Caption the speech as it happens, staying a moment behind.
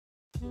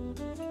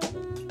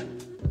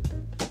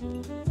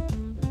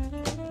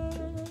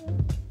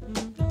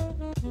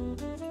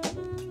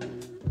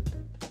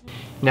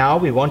Now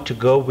we want to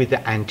go with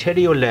the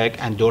anterior leg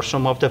and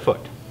dorsum of the foot.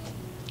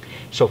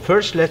 So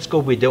first let's go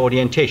with the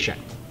orientation.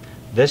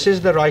 This is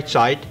the right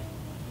side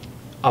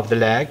of the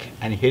leg,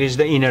 and here is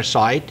the inner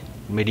side,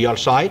 medial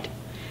side.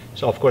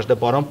 So of course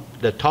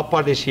the top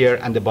part is here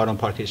and the bottom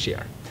part is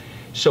here.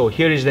 So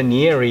here is the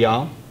knee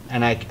area,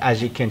 and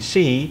as you can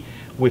see,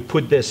 we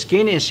put the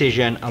skin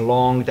incision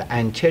along the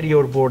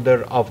anterior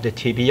border of the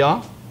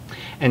tibia,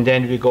 and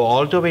then we go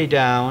all the way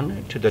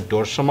down to the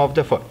dorsum of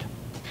the foot.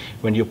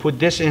 When you put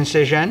this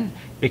incision,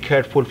 be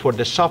careful for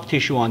the soft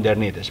tissue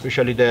underneath,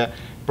 especially the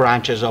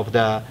branches of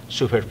the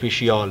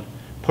superficial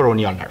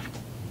peroneal nerve.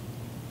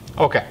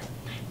 Okay,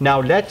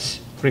 now let's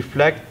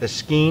reflect the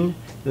skin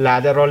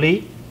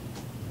laterally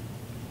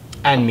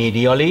and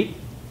medially.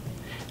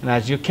 And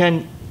as you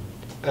can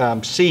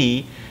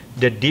see,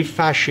 the deep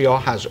fascia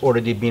has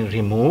already been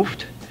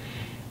removed.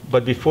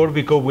 But before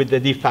we go with the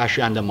deep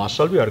fascia and the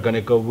muscle, we are going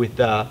to go with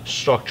the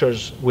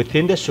structures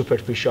within the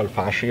superficial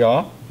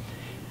fascia.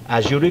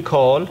 As you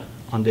recall,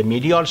 on the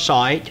medial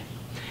side,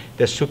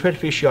 the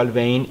superficial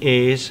vein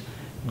is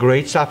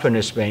great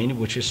saphenous vein,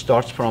 which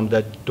starts from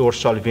the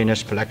dorsal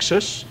venous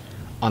plexus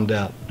on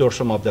the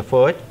dorsum of the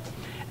foot,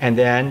 and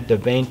then the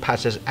vein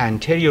passes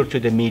anterior to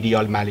the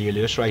medial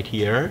malleolus right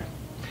here,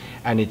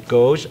 and it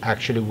goes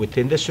actually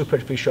within the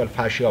superficial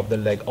fascia of the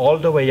leg all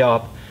the way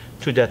up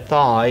to the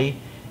thigh,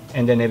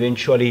 and then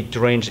eventually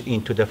drains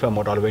into the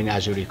femoral vein,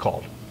 as you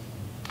recall.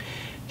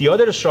 The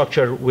other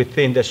structure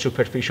within the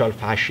superficial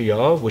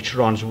fascia, which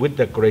runs with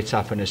the great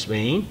saphenous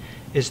vein,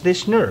 is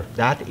this nerve.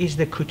 That is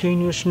the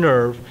cutaneous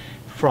nerve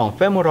from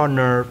femoral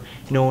nerve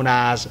known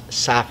as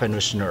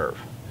saphenous nerve.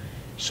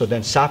 So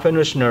then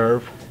saphenous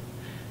nerve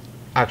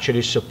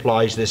actually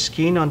supplies the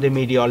skin on the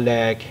medial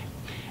leg,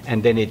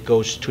 and then it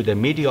goes to the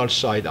medial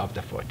side of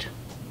the foot.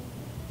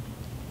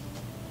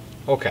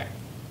 Okay,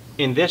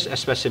 in this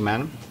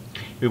specimen,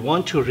 we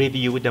want to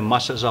review the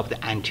muscles of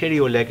the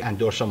anterior leg and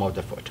dorsum of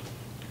the foot.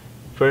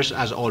 First,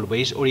 as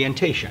always,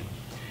 orientation.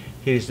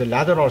 Here is the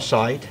lateral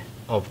side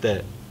of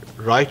the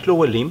right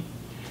lower limb,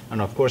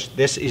 and of course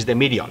this is the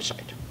medial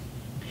side.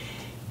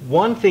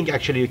 One thing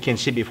actually you can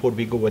see before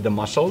we go with the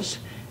muscles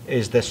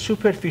is the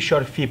superficial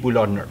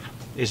fibular nerve.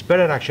 It's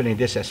better actually in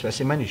this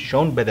specimen, it's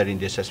shown better in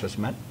this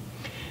specimen.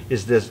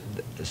 Is this,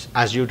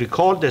 as you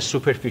recall, the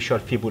superficial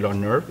fibular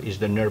nerve is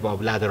the nerve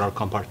of lateral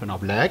compartment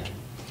of leg,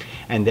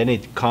 and then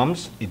it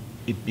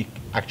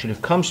actually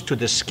comes to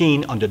the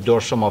skin on the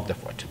dorsum of the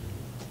foot.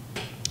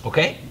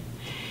 Okay,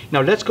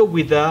 now let's go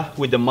with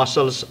the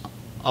muscles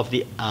of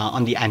the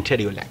on the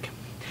anterior leg.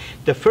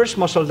 The first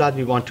muscle that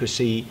we want to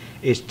see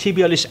is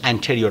tibialis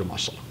anterior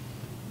muscle.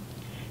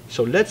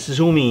 So let's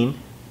zoom in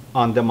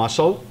on the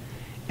muscle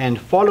and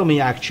follow me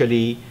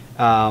actually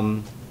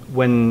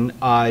when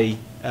I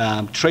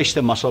trace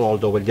the muscle all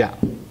the way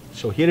down.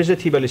 So here is the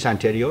tibialis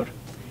anterior.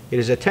 It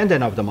is a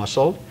tendon of the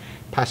muscle,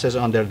 passes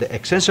under the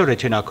extensor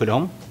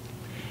retinaculum,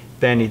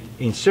 then it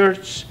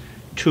inserts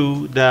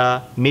to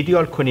the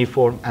medial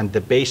cuneiform and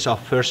the base of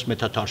first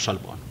metatarsal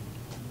bone.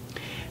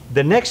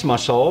 The next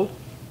muscle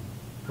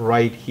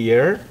right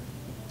here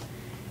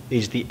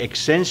is the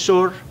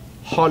extensor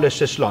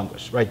hallucis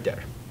longus, right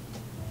there.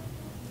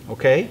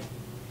 Okay?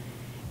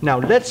 Now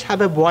let's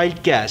have a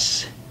wild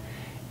guess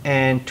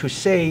and to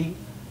say,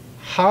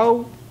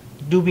 how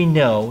do we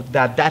know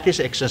that that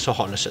is extensor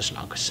hallucis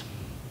longus?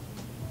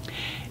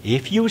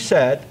 If you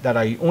said that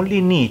I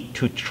only need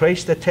to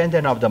trace the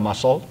tendon of the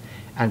muscle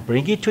and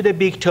bring it to the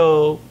big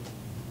toe,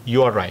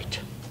 you are right.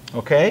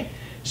 Okay?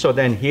 So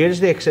then here's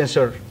the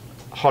extensor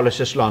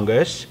hallucis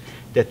longus.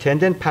 The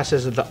tendon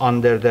passes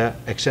under the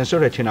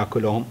extensor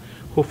retinaculum.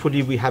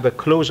 Hopefully we have a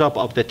close-up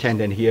of the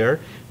tendon here.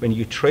 When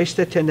you trace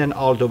the tendon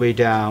all the way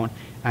down,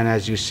 and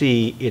as you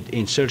see, it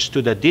inserts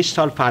to the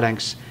distal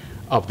phalanx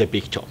of the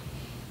big toe.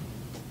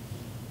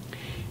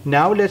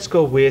 Now let's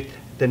go with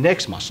the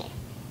next muscle,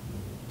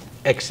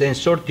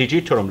 extensor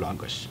digitorum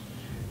longus,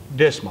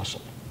 this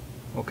muscle.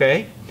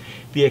 Okay?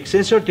 The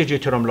extensor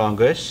digitorum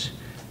longus,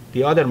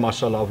 the other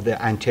muscle of the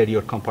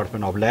anterior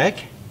compartment of leg,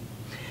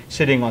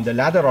 sitting on the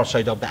lateral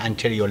side of the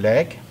anterior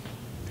leg.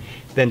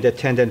 Then the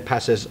tendon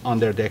passes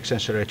under the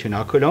extensor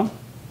retinaculum.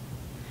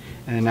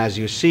 And as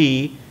you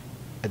see,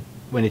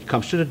 when it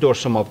comes to the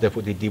dorsum of the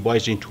foot, it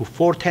divides into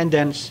 4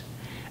 tendons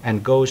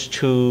and goes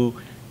to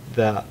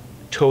the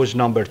toes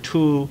number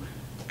 2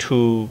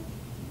 to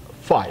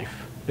 5.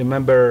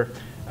 Remember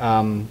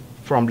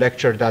from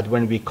lecture that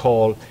when we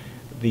call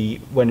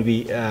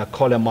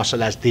a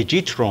muscle as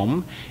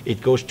digitorum,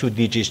 it goes to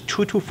digits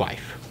 2 to 5.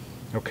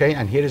 Okay,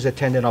 and here is a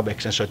tendon of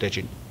extensor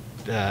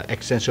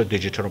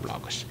digitorum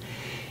longus.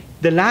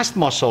 The last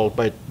muscle,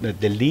 but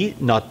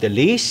not the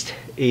least,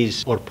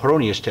 is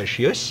peroneus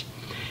tertius.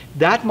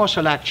 That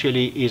muscle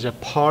actually is a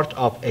part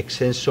of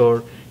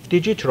extensor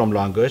digitorum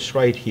longus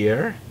right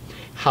here.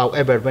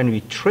 However, when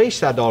we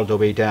trace that all the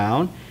way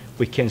down,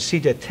 we can see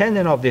the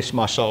tendon of this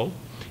muscle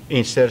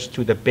inserts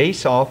to the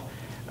base of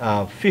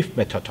fifth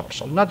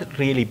metatarsal, not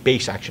really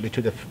base actually,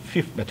 to the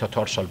fifth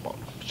metatarsal bone.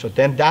 So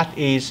then that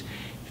is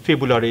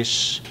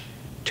fibularis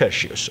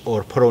tertius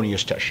or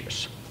peroneus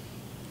tertius.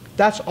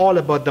 That's all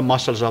about the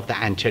muscles of the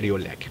anterior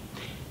leg.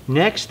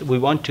 Next, we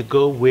want to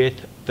go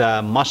with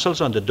the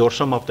muscles on the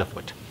dorsum of the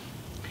foot.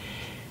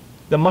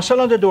 The muscle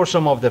on the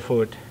dorsum of the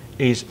foot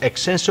is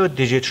extensor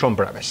digitorum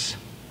brevis.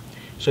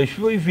 So if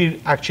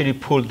we actually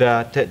pull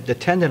the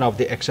tendon of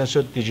the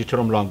extensor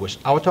digitorum longus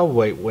out of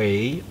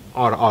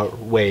our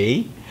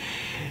way,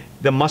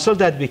 the muscle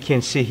that we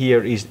can see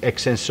here is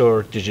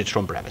extensor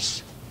digitorum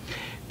brevis.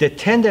 The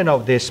tendon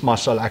of this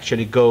muscle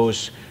actually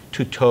goes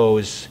to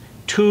toes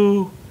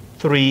 2,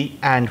 3,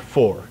 and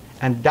 4.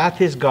 And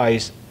that is,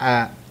 guys,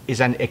 is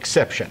an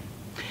exception.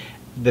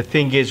 The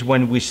thing is,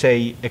 when we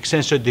say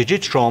extensor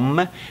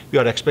digitorum, we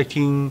are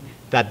expecting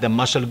that the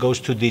muscle goes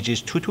to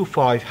digits 2 to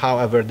 5.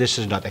 However, this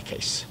is not the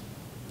case.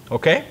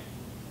 Okay?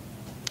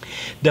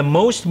 The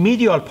most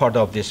medial part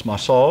of this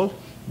muscle,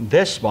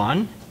 this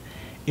one,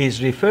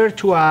 is referred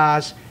to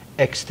as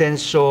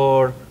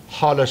extensor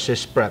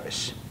hallucis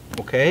brevis.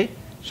 Okay?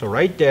 So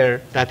right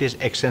there, that is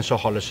extensor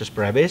hallucis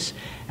brevis,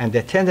 and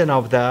the tendon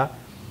of the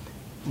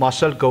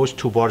muscle goes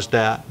towards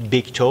the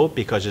big toe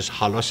because it's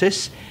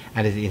hallucis,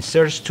 and it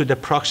inserts to the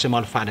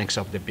proximal phalanx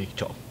of the big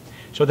toe.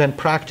 So then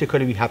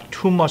practically we have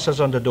two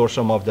muscles on the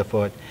dorsum of the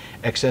foot,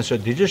 extensor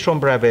digitorum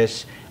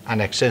brevis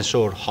and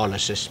extensor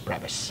hallucis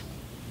brevis.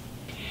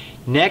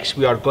 Next,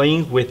 we are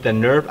going with the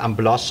nerve and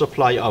blood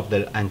supply of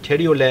the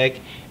anterior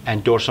leg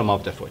and dorsum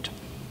of the foot.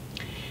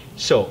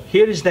 So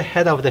here is the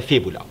head of the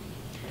fibula.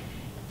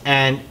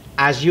 And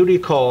as you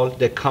recall,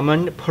 the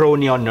common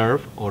peroneal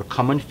nerve or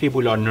common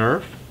fibular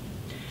nerve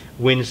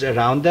winds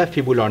around the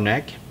fibular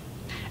neck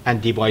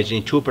and divides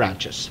in two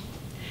branches.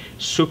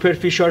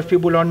 Superficial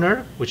fibular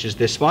nerve, which is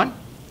this one.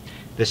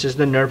 This is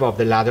the nerve of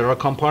the lateral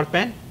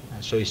compartment.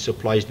 So it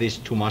supplies these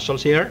two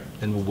muscles here,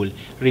 and we will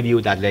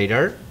review that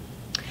later.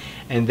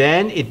 And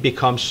then it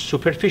becomes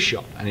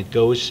superficial, and it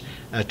goes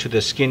to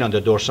the skin on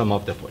the dorsum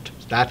of the foot.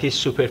 That is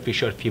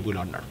superficial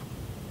fibular nerve.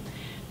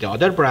 The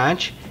other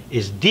branch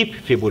is deep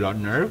fibular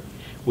nerve,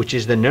 which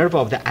is the nerve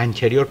of the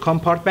anterior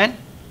compartment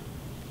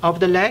of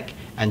the leg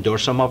and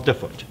dorsum of the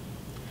foot.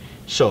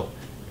 So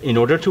in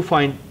order to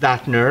find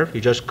that nerve,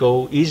 you just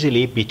go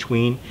easily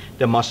between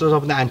the muscles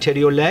of the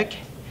anterior leg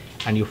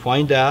and you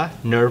find the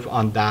nerve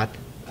on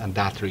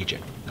that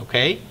region.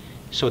 Okay?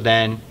 So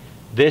then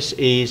this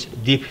is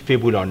deep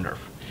fibular nerve,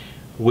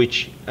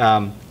 which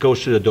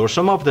goes to the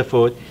dorsum of the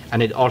foot,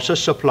 and it also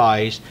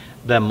supplies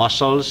the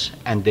muscles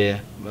and the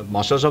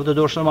muscles of the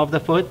dorsum of the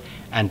foot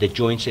and the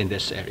joints in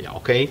this area.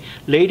 Okay?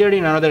 Later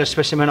in another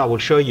specimen, I will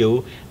show you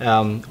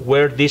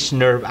where this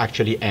nerve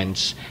actually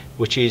ends,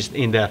 which is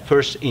in the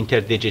first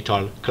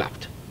interdigital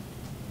cleft.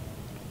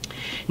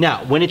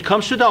 Now, when it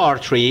comes to the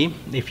artery,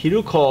 if you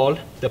recall,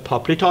 the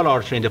popliteal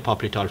artery and the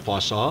popliteal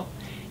fossa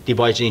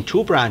divides in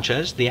two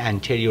branches, the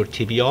anterior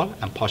tibial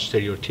and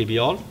posterior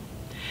tibial.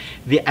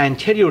 The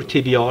anterior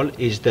tibial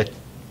is the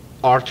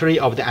artery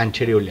of the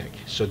anterior leg.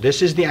 So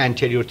this is the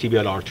anterior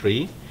tibial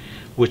artery,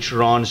 which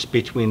runs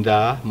between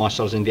the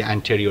muscles in the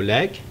anterior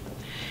leg.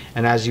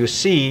 And as you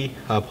see,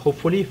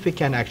 hopefully if we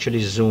can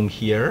actually zoom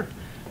here,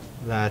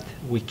 that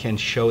we can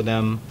show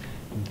them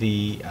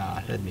the,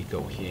 let me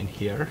go in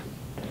here.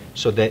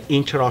 So the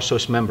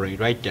interosseous membrane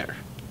right there.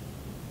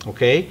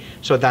 Okay,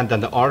 so then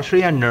the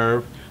artery and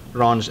nerve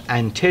runs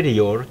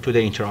anterior to the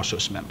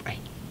interosseous membrane.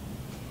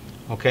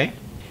 Okay,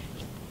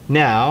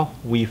 now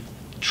we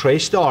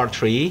trace the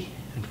artery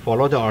and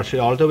follow the artery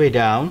all the way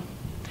down,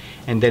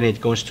 and then it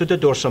goes to the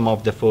dorsum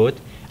of the foot,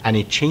 and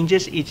it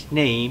changes its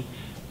name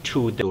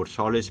to the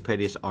dorsalis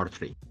pedis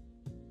artery.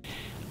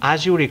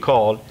 As you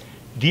recall,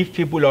 deep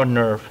fibular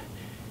nerve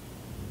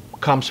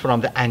comes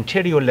from the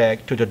anterior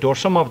leg to the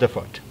dorsum of the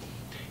foot.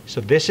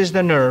 So this is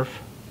the nerve,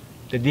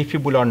 the deep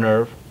fibular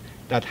nerve,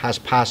 that has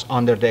passed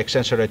under the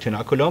extensor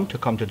retinaculum to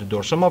come to the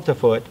dorsum of the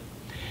foot,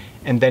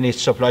 and then it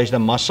supplies the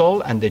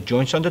muscle and the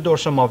joints on the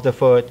dorsum of the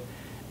foot,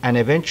 and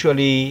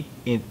eventually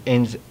it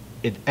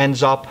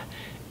ends up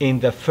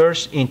in the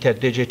first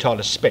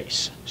interdigital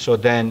space. So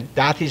then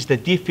that is the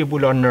deep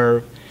fibular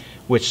nerve,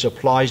 which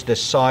supplies the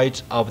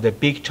sides of the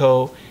big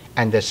toe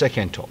and the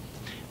second toe.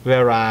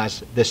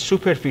 Whereas the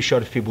superficial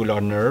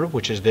fibular nerve,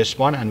 which is this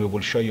one, and we will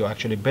show you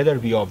actually better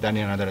view of that in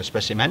another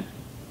specimen,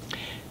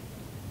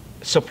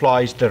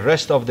 supplies the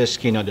rest of the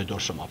skin on the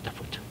dorsum of the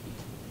foot.